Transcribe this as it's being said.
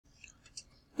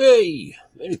Hey,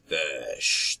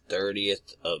 Minifish,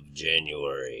 30th of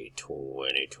January,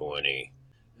 2020.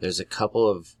 There's a couple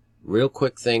of real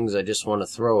quick things I just want to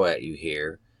throw at you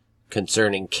here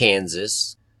concerning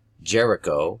Kansas,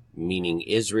 Jericho, meaning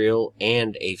Israel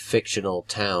and a fictional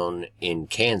town in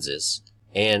Kansas,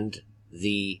 and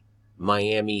the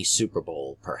Miami Super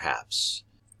Bowl, perhaps.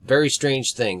 Very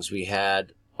strange things. We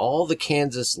had all the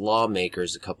Kansas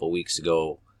lawmakers a couple weeks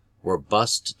ago were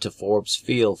bussed to Forbes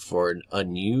Field for an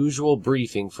unusual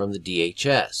briefing from the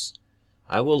DHS.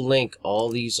 I will link all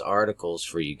these articles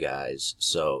for you guys,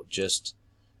 so just,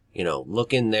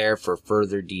 look in there for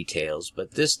further details.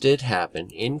 But this did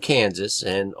happen in Kansas,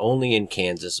 and only in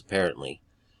Kansas apparently.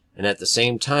 And at the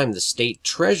same time, the state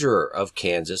treasurer of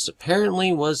Kansas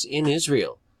apparently was in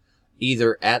Israel,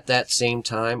 either at that same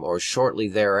time or shortly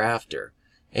thereafter.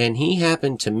 And he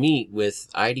happened to meet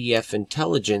with IDF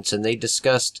intelligence, and they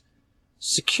discussed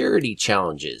security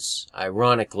challenges.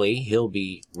 Ironically, he'll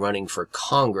be running for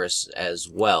Congress as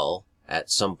well at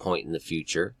some point in the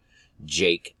future.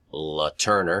 Jake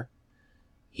LaTurner.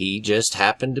 He just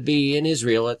happened to be in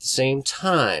Israel at the same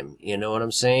time, you know what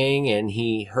I'm saying? And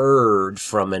he heard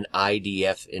from an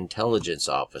IDF intelligence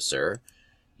officer.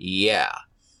 Yeah.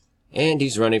 And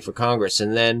he's running for Congress.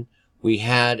 And then we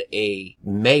had a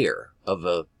mayor of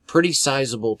a pretty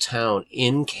sizable town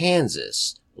in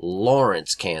Kansas,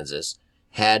 Lawrence, Kansas,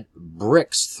 had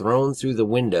bricks thrown through the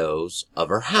windows of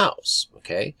her house,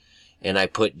 okay? And I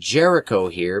put Jericho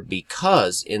here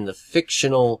because in the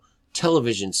fictional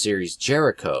television series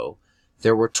Jericho,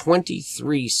 there were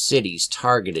 23 cities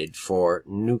targeted for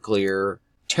nuclear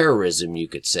terrorism, you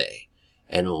could say.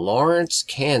 And Lawrence,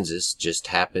 Kansas just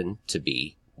happened to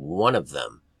be one of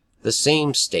them. The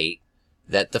same state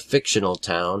that the fictional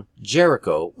town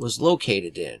Jericho was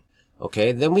located in.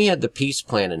 Okay, then we had the peace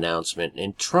plan announcement,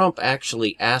 and Trump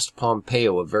actually asked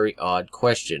Pompeo a very odd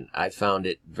question. I found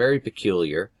it very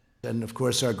peculiar. And, of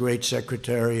course, our great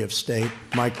Secretary of State,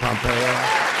 Mike Pompeo.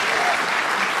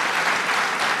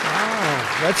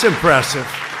 Wow, that's impressive.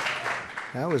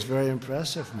 That was very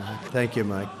impressive, Mike. Thank you,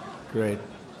 Mike. Great.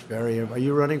 Are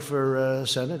you running for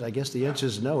Senate? I guess the answer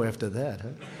is no after that, huh?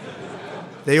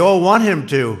 They all want him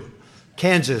to.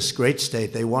 Kansas, great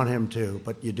state. They want him to,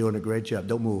 but you're doing a great job.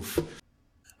 Don't move.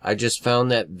 I just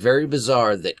found that very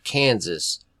bizarre that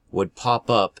Kansas would pop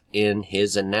up in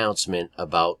his announcement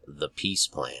about the peace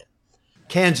plan.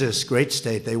 Kansas, great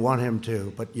state. They want him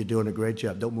to, but you're doing a great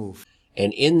job. Don't move.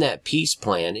 And in that peace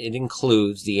plan, it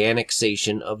includes the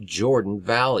annexation of Jordan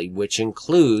Valley, which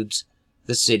includes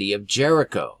the city of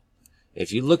Jericho.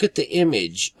 If you look at the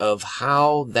image of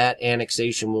how that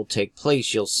annexation will take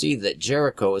place, you'll see that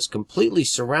Jericho is completely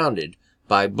surrounded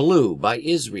by blue, by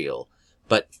Israel.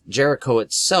 But Jericho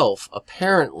itself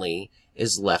apparently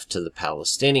is left to the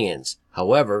Palestinians.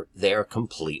 However, they are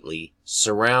completely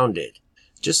surrounded.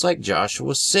 Just like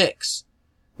Joshua 6.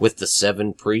 With the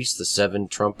 7 priests, the 7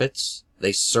 trumpets,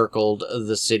 they circled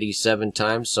the city 7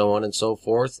 times, so on and so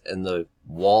forth, and the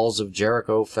walls of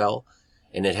Jericho fell.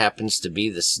 And it happens to be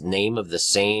the name of the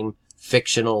same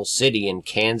fictional city in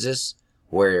Kansas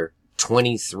where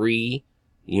 23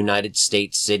 United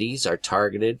States cities are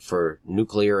targeted for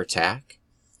nuclear attack.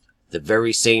 The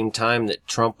very same time that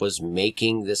Trump was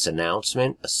making this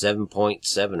announcement, a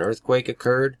 7.7 earthquake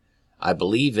occurred, I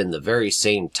believe in the very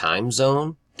same time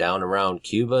zone down around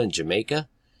Cuba and Jamaica,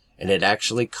 and it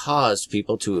actually caused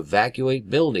people to evacuate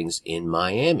buildings in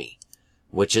Miami,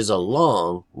 which is a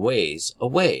long ways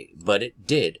away, but it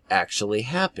did actually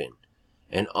happen.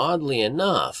 And oddly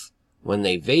enough, when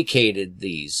they vacated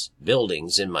these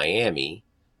buildings in Miami,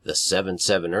 the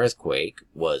 7.7 earthquake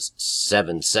was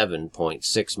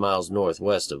 7.6 miles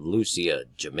northwest of Lucia,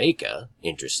 Jamaica,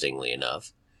 interestingly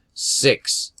enough,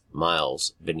 6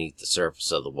 miles beneath the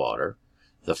surface of the water.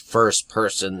 The first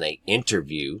person they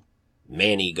interviewed,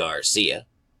 Manny Garcia,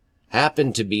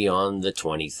 happened to be on the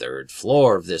 23rd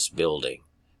floor of this building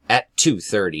at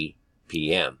 2:30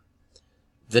 p.m.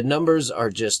 The numbers are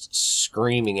just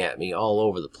screaming at me all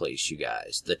over the place, you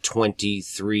guys. The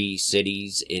 23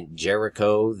 cities in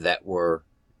Jericho that were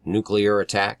nuclear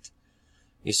attacked.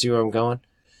 You see where I'm going?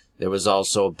 There was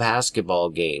also a basketball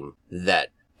game that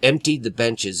emptied the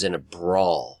benches in a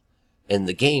brawl. And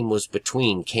the game was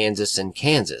between Kansas and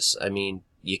Kansas. I mean,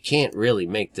 you can't really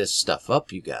make this stuff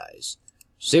up, you guys.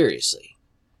 Seriously.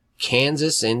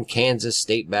 Kansas and Kansas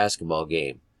State basketball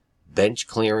game. Bench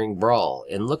clearing brawl.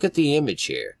 And look at the image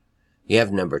here. You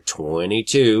have number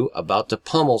 22 about to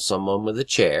pummel someone with a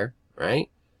chair, right?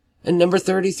 And number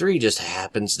 33 just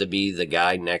happens to be the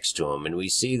guy next to him. And we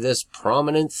see this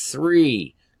prominent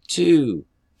 3, 2,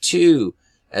 2,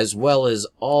 as well as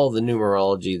all the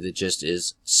numerology that just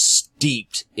is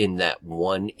steeped in that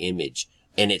one image.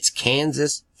 And it's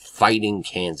Kansas fighting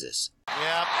Kansas.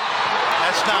 Yep,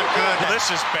 that's not good. This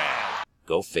is bad.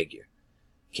 Go figure.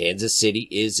 Kansas City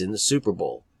is in the Super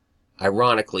Bowl.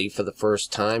 Ironically, for the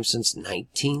first time since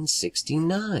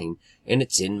 1969. And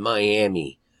it's in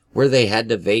Miami, where they had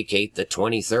to vacate the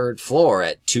 23rd floor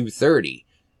at 2:30.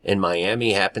 And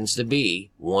Miami happens to be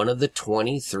one of the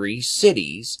 23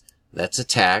 cities that's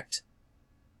attacked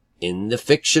in the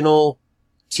fictional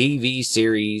TV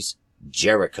series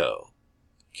Jericho,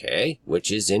 okay, which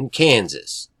is in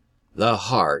Kansas, the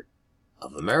heart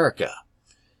of America.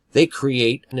 They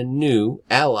create a new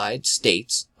Allied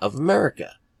States of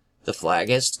America. The flag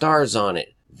has stars on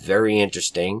it. Very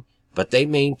interesting. But they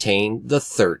maintain the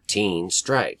 13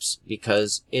 stripes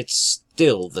because it's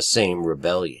still the same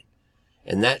rebellion.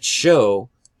 And that show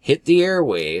hit the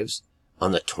airwaves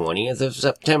on the 20th of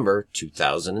September,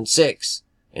 2006.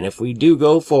 And if we do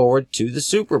go forward to the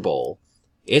Super Bowl,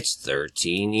 it's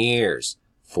 13 years,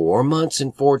 4 months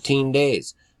and 14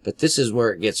 days. But this is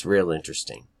where it gets real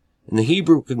interesting. In the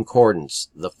Hebrew Concordance,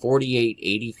 the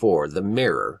 4884, the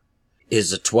mirror,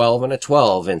 is a 12 and a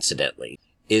 12, incidentally,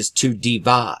 is to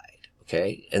divide.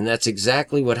 Okay, and that's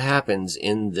exactly what happens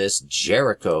in this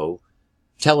Jericho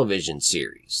television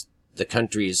series. The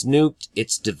country is nuked,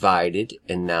 it's divided,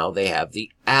 and now they have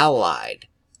the Allied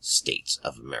States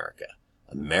of America.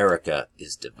 America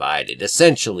is divided,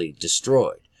 essentially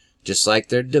destroyed, just like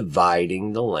they're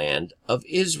dividing the land of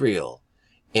Israel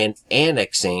and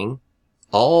annexing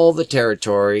all the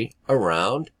territory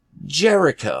around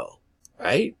Jericho,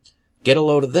 right? Get a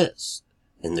load of this.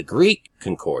 In the Greek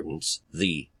Concordance,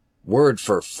 the word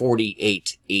for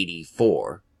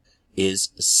 4884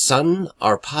 is sun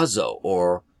arpazo,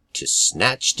 or to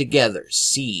snatch together,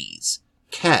 seize,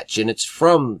 catch, and it's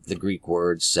from the Greek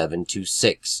word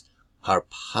 726,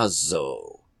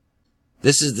 harpazo.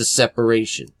 This is the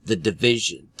separation, the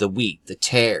division, the wheat, the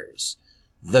tares,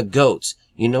 the goats.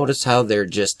 You notice how they're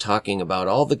just talking about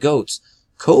all the goats.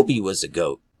 Kobe was a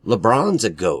goat. LeBron's a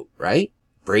goat, right?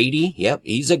 Brady, yep,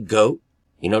 he's a goat.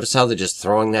 You notice how they're just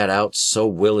throwing that out so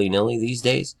willy-nilly these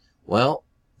days? Well,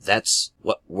 that's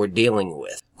what we're dealing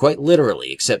with. Quite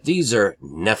literally, except these are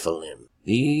Nephilim.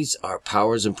 These are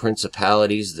powers and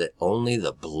principalities that only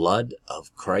the blood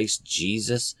of Christ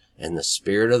Jesus and the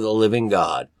Spirit of the living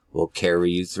God will carry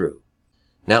you through.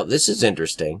 Now, this is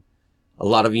interesting. A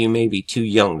lot of you may be too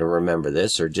young to remember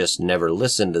this or just never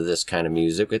listened to this kind of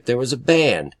music, but there was a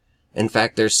band. In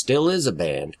fact, there still is a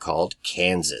band called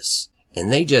Kansas. And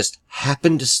they just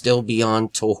happen to still be on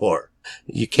tour.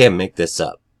 You can't make this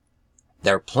up.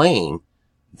 They're playing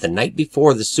the night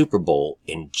before the Super Bowl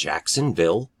in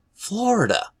Jacksonville,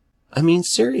 Florida. I mean,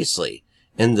 seriously.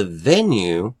 And the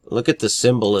venue, look at the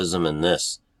symbolism in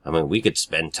this. I mean, we could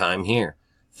spend time here.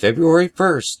 February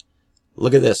 1st.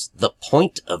 Look at this. The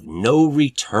Point of No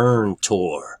Return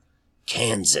Tour.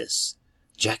 Kansas.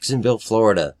 Jacksonville,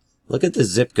 Florida. Look at the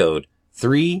zip code.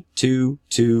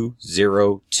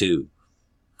 32202.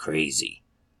 Crazy.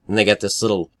 And they got this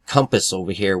little compass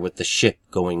over here with the ship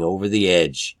going over the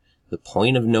edge. The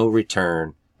point of no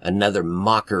return. Another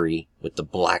mockery with the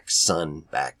black sun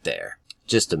back there.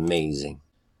 Just amazing.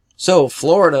 So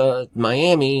Florida,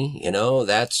 Miami,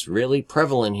 that's really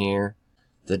prevalent here.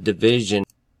 The division.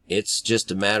 It's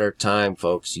just a matter of time,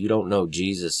 folks. You don't know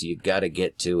Jesus. You've got to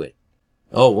get to it.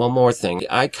 Oh, one more thing.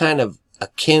 I kind of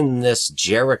akin this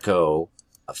Jericho,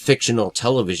 a fictional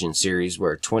television series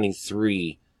where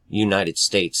 23 United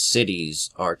States cities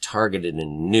are targeted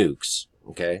in nukes,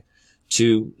 okay,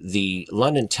 to the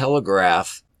London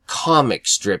Telegraph comic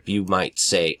strip, you might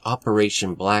say,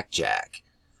 Operation Blackjack,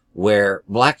 where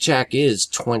Blackjack is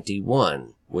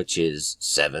 21, which is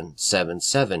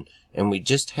 777, and we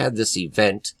just had this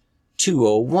event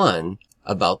 201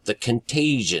 about the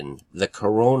contagion, the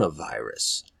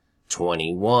coronavirus.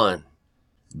 21.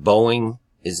 Boeing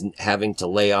is having to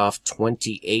lay off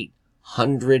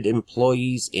 2,800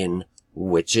 employees in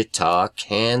Wichita,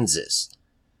 Kansas,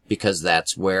 because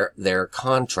that's where their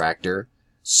contractor,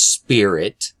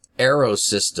 Spirit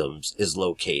Aerosystems, is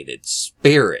located.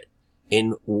 Spirit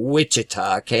in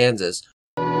Wichita, Kansas.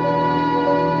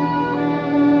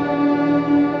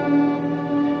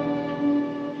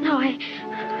 No,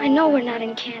 I know we're not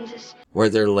in Kansas. Where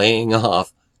they're laying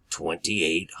off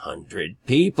 2,800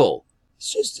 people.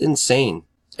 It's just insane.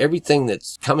 Everything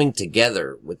that's coming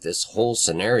together with this whole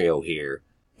scenario here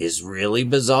is really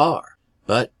bizarre.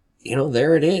 But,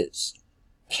 there it is.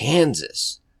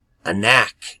 Kansas.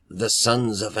 Anak, the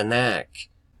sons of Anak.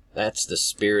 That's the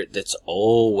spirit that's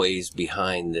always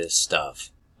behind this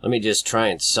stuff. Let me just try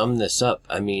and sum this up.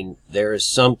 I mean, there is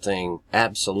something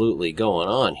absolutely going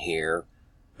on here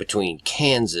between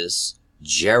Kansas,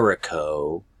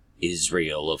 Jericho,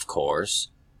 Israel, of course,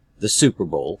 the Super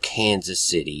Bowl, Kansas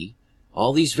City,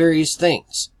 all these various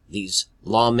things. These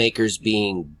lawmakers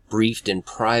being briefed in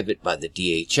private by the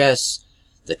DHS,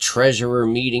 the treasurer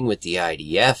meeting with the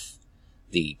IDF,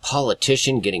 the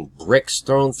politician getting bricks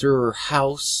thrown through her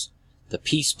house, the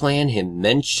peace plan, him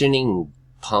mentioning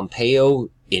Pompeo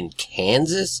in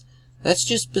Kansas. That's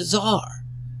just bizarre.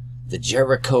 The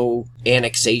Jericho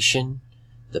annexation,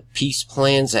 the peace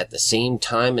plans at the same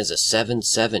time as a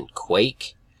 7/7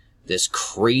 quake, this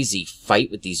crazy fight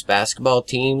with these basketball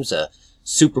teams, a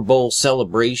Super Bowl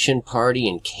celebration party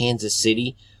in Kansas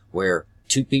City where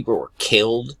 2 people were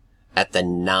killed at the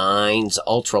Nines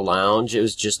Ultra Lounge. It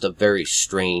was just a very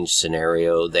strange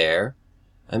scenario there.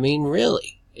 I mean,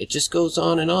 really, it just goes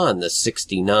on and on. The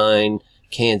 69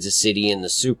 Kansas City in the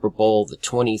Super Bowl, the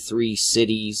 23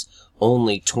 cities,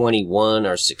 only 21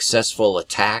 are successful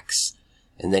attacks.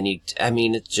 And then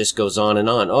it just goes on and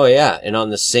on. Oh yeah, and on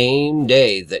the same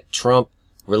day that Trump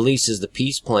releases the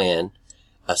peace plan,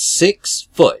 a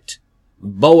 6-foot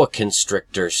boa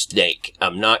constrictor snake.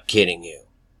 I'm not kidding you.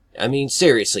 I mean,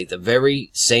 seriously, the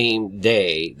very same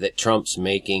day that Trump's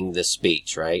making the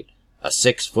speech, right? A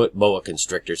 6-foot boa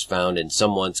constrictor's found in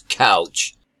someone's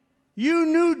couch. You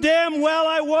knew damn well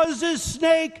I was a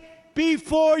snake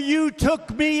before you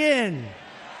took me in.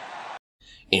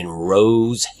 In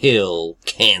Rose Hill,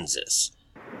 Kansas.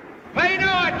 Pay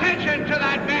no attention to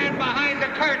that man behind the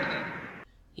curtain.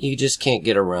 You just can't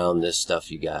get around this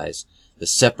stuff, you guys. The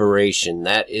separation,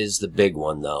 that is the big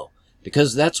one, though.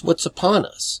 Because that's what's upon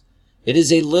us. It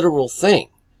is a literal thing.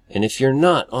 And if you're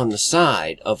not on the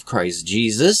side of Christ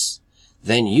Jesus,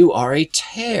 then you are a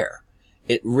tare.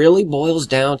 It really boils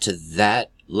down to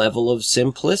that level of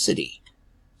simplicity.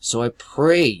 So I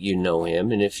pray you know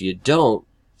him, and if you don't,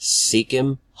 seek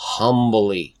him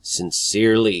humbly,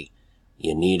 sincerely.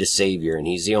 You need a savior, and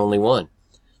he's the only one.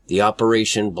 The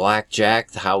Operation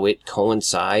Blackjack, how it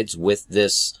coincides with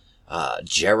this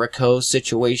Jericho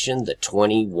situation, the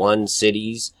 21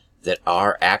 cities that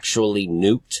are actually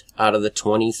nuked out of the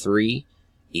 23,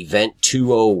 Event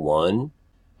 201.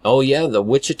 Oh yeah, the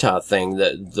Wichita thing,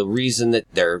 the reason that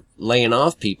they're laying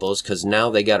off people is because now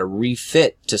they got to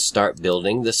refit to start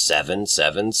building the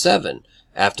 777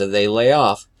 after they lay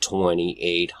off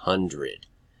 2,800.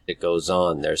 It goes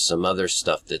on. There's some other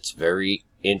stuff that's very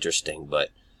interesting, but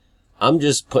I'm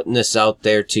just putting this out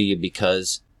there to you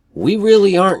because we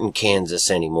really aren't in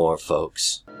Kansas anymore,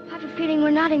 folks. I have a feeling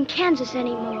we're not in Kansas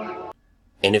anymore.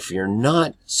 And if you're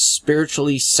not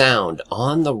spiritually sound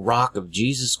on the rock of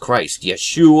Jesus Christ,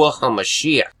 Yeshua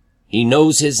HaMashiach, he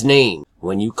knows his name.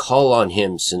 When you call on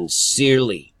him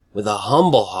sincerely, with a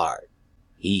humble heart,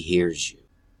 he hears you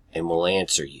and will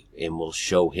answer you and will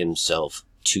show himself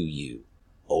to you.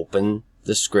 Open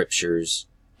the scriptures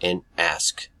and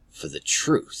ask for the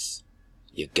truth.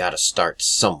 You gotta start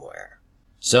somewhere.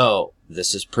 So,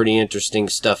 this is pretty interesting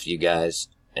stuff, you guys,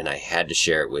 and I had to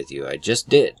share it with you. I just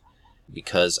did,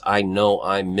 because I know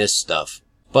I miss stuff.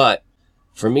 But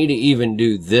for me to even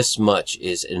do this much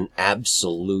is an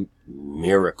absolute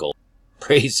miracle.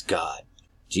 Praise God.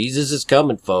 Jesus is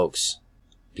coming, folks.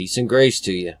 Peace and grace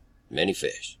to you. Many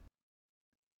fish.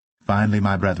 Finally,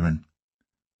 my brethren,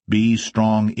 be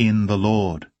strong in the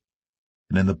Lord,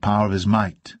 and in the power of his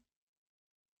might.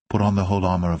 Put on the whole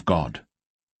armor of God,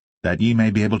 that ye may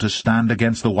be able to stand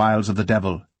against the wiles of the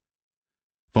devil.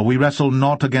 For we wrestle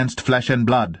not against flesh and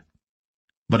blood,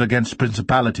 but against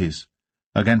principalities,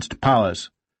 against powers,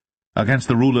 against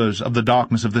the rulers of the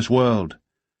darkness of this world,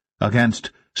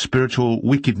 against spiritual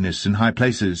wickedness in high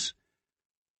places.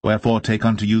 Wherefore take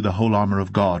unto you the whole armor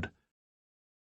of God,